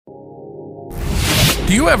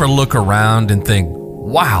Do you ever look around and think,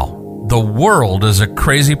 wow, the world is a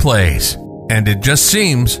crazy place, and it just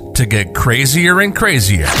seems to get crazier and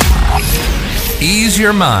crazier? Ease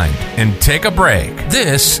your mind and take a break.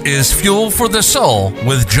 This is Fuel for the Soul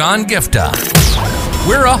with John Giftah.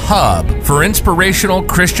 We're a hub for inspirational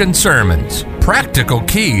Christian sermons, practical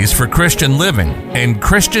keys for Christian living, and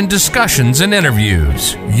Christian discussions and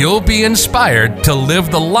interviews. You'll be inspired to live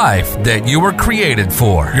the life that you were created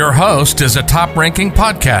for. Your host is a top-ranking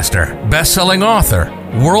podcaster, best-selling author,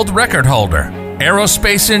 world record holder,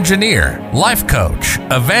 aerospace engineer, life coach,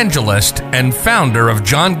 evangelist, and founder of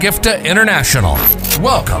John Giftah International.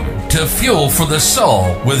 Welcome to Fuel for the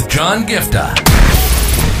Soul with John Giftah.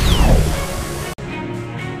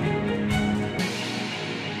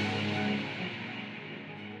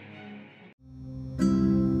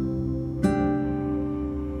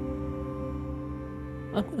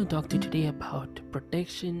 I'm going to talk to you today about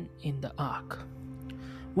protection in the ark.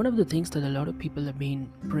 One of the things that a lot of people have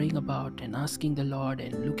been praying about and asking the Lord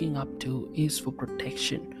and looking up to is for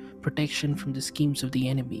protection. Protection from the schemes of the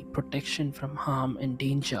enemy, protection from harm and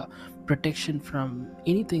danger, protection from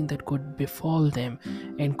anything that could befall them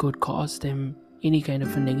and could cause them any kind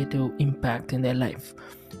of a negative impact in their life.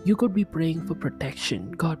 You could be praying for protection.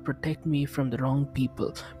 God, protect me from the wrong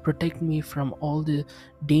people. Protect me from all the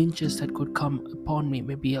dangers that could come upon me.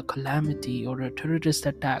 Maybe a calamity or a terrorist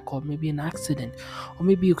attack or maybe an accident. Or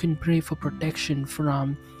maybe you can pray for protection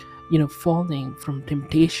from falling, from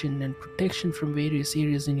temptation, and protection from various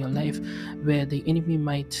areas in your life where the enemy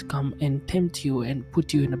might come and tempt you and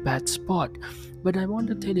put you in a bad spot. But I want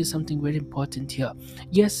to tell you something very important here.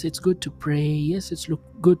 Yes, it's good to pray. Yes, it's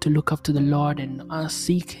good to look up to the Lord and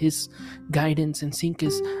seek His guidance and seek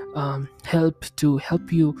His help to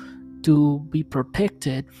help you to be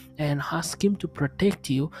protected and ask Him to protect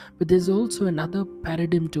you. But there's also another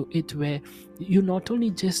paradigm to it where you not only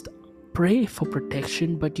just pray for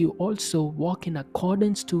protection, but you also walk in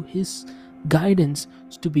accordance to His guidance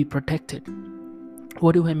to be protected.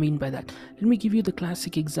 What do I mean by that? Let me give you the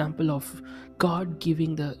classic example of God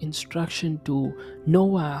giving the instruction to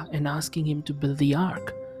Noah and asking him to build the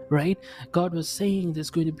ark, right? God was saying there's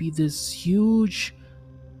going to be this huge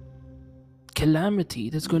calamity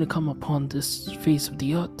that's going to come upon this face of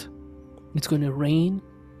the earth. It's going to rain,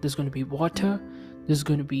 there's going to be water, there's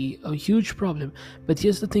going to be a huge problem. But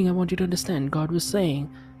here's the thing I want you to understand. God was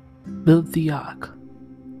saying, build the ark.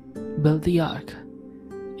 Build the ark.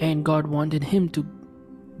 And God wanted him to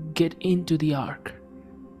get into the ark.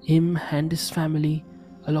 Him and his family,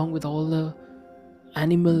 along with all the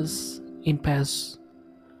animals in pairs.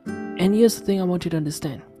 And here's the thing I want you to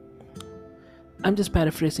understand. I'm just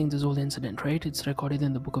paraphrasing this whole incident, right? It's recorded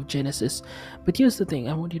in the book of Genesis. But here's the thing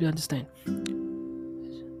I want you to understand.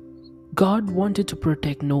 God wanted to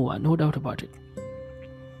protect Noah, no doubt about it.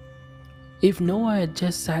 If Noah had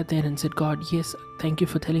just sat there and said, God, yes, thank you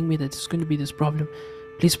for telling me that there's going to be this problem,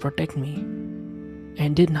 please protect me,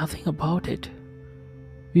 and did nothing about it,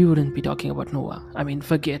 we wouldn't be talking about Noah. I mean,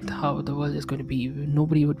 forget how the world is going to be.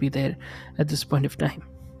 Nobody would be there at this point of time.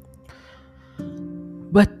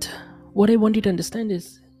 But what I want you to understand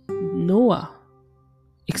is Noah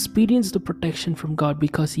experienced the protection from God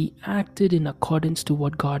because he acted in accordance to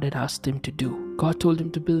what God had asked him to do. God told him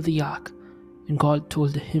to build the ark, and God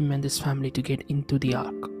told him and his family to get into the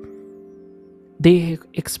ark. They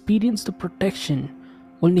experienced the protection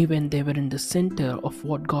only when they were in the center of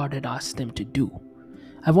what God had asked them to do.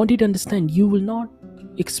 I want you to understand, you will not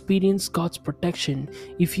experience God's protection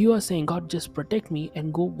if you are saying, God, just protect me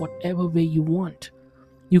and go whatever way you want.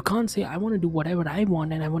 You can't say, I want to do whatever I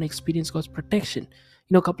want and I want to experience God's protection.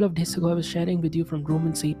 A couple of days ago, I was sharing with you from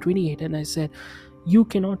Romans 8:28, and I said, you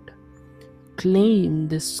cannot claim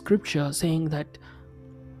this scripture saying that,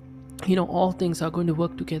 all things are going to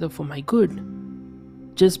work together for my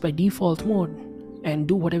good just by default mode and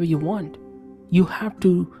do whatever you want. You have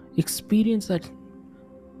to experience that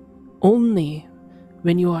only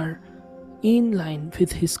when you are in line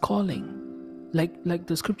with His calling. Like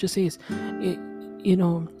the scripture says,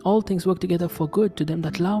 all things work together for good to them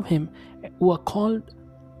that love Him, who are called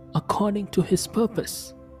according to His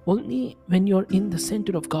purpose. Only when you're in the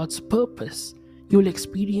center of God's purpose, you will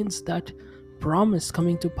experience that promise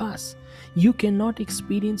coming to pass. You cannot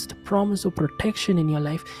experience the promise of protection in your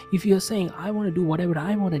life if you're saying, I want to do whatever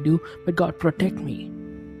I want to do, but God, protect me.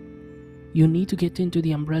 You need to get into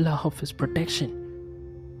the umbrella of His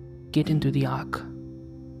protection. Get into the ark.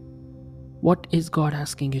 What is God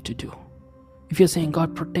asking you to do? If you're saying,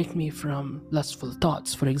 God, protect me from lustful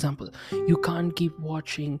thoughts, for example, you can't keep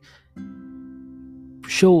watching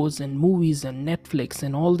shows and movies and Netflix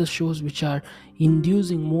and all the shows which are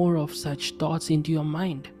inducing more of such thoughts into your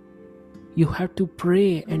mind. You have to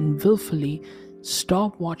pray and willfully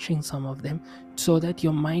stop watching some of them so that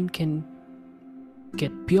your mind can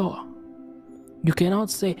get pure. You cannot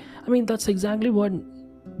say, that's exactly what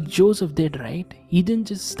Joseph did, right? He didn't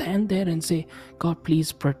just stand there and say, God,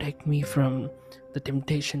 please protect me from the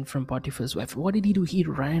temptation from Potiphar's wife. What did he do? He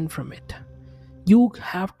ran from it. You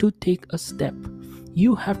have to take a step.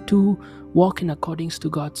 You have to walk in accordance to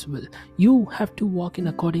God's will. You have to walk in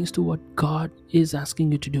accordance to what God is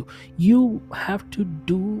asking you to do. You have to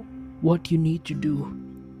do what you need to do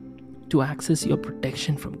to access your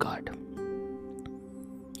protection from God.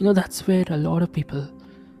 That's where a lot of people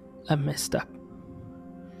are messed up.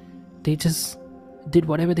 They just did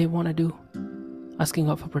whatever they want to do, asking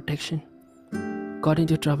God for protection, got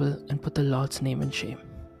into trouble, and put the Lord's name in shame.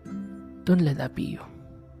 Don't let that be you.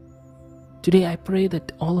 Today I pray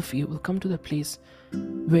that all of you will come to the place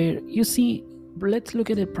where you see, let's look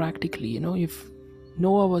at it practically. If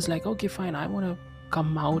Noah was like, okay, fine, I want to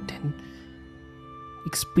come out and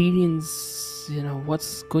experience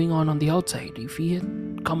what's going on the outside. If he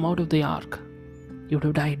had come out of the ark, he would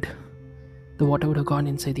have died. The water would have gone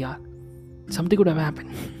inside the ark. Something would have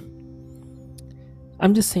happened.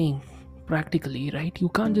 I'm just saying, practically, right? You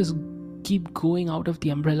can't just keep going out of the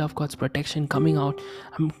umbrella of God's protection, coming out,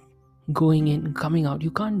 I'm going in, coming out.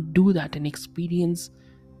 You can't do that and experience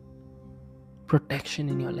protection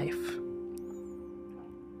in your life.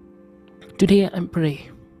 Today I pray,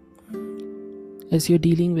 as you're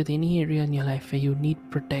dealing with any area in your life where you need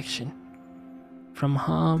protection from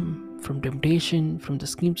harm, from temptation, from the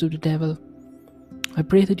schemes of the devil, I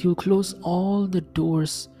pray that you close all the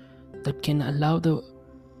doors that can allow the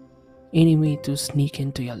enemy to sneak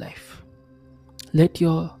into your life. Let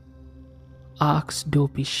your ark's door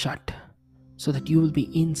be shut so that you will be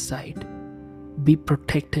inside, be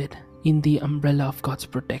protected in the umbrella of God's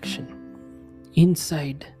protection,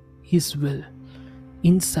 inside His will,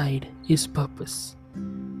 inside His purpose.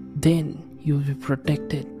 Then you will be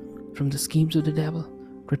protected from the schemes of the devil,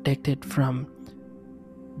 protected from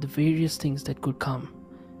the various things that could come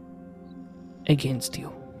against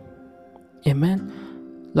you. Amen.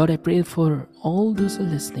 Lord, I pray for all those who are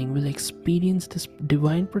listening will experience this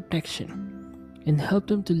divine protection and help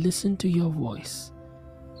them to listen to your voice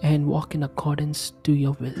and walk in accordance to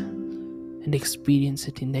your will and experience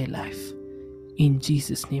it in their life. In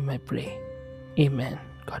Jesus' name I pray. Amen.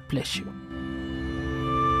 God bless you.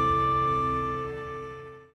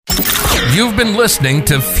 You've been listening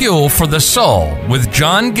to Fuel for the Soul with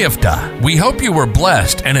John Giftah. We hope you were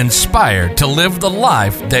blessed and inspired to live the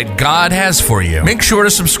life that God has for you. Make sure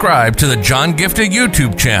to subscribe to the John Giftah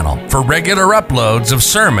YouTube channel for regular uploads of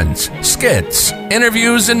sermons, skits,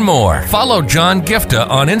 interviews, and more. Follow John Giftah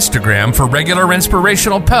on Instagram for regular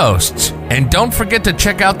inspirational posts. And don't forget to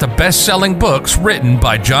check out the best-selling books written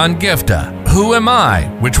by John Giftah, Who Am I?,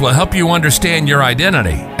 which will help you understand your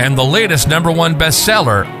identity, and the latest #1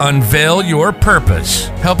 bestseller, Unveil Your Purpose,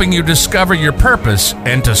 helping you discover your purpose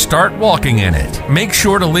and to start walking in it. Make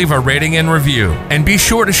sure to leave a rating and review, and be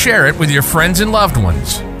sure to share it with your friends and loved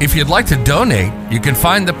ones. If you'd like to donate, you can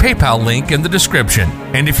find the PayPal link in the description.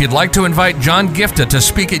 And if you'd like to invite John Giftah to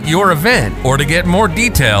speak at your event or to get more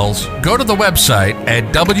details, go to the website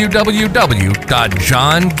at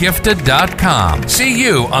www.johngiftah.com. See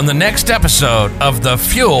you on the next episode of The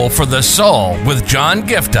Fuel for the Soul with John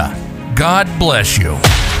Giftah. God bless you.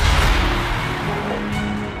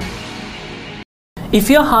 If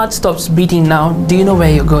your heart stops beating now, do you know where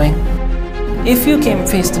you're going? If you came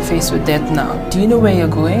face to face with death now, do you know where you're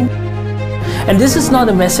going? And this is not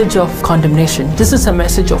a message of condemnation. This is a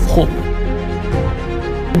message of hope.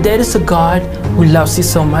 There is a God who loves you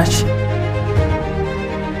so much.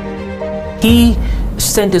 He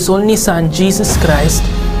sent His only Son, Jesus Christ,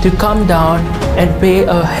 to come down and pay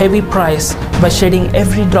a heavy price by shedding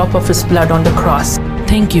every drop of His blood on the cross.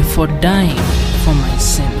 Thank you for dying for my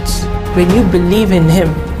sins. When you believe in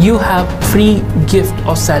Him, you have free gift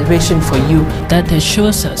of salvation for you that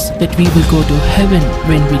assures us that we will go to heaven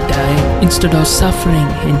when we die instead of suffering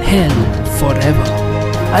in hell forever.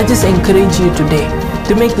 I just encourage you today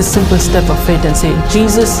to make the simple step of faith and say,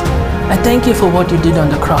 Jesus, I thank you for what you did on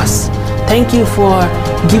the cross. Thank you for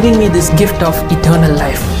giving me this gift of eternal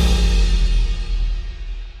life.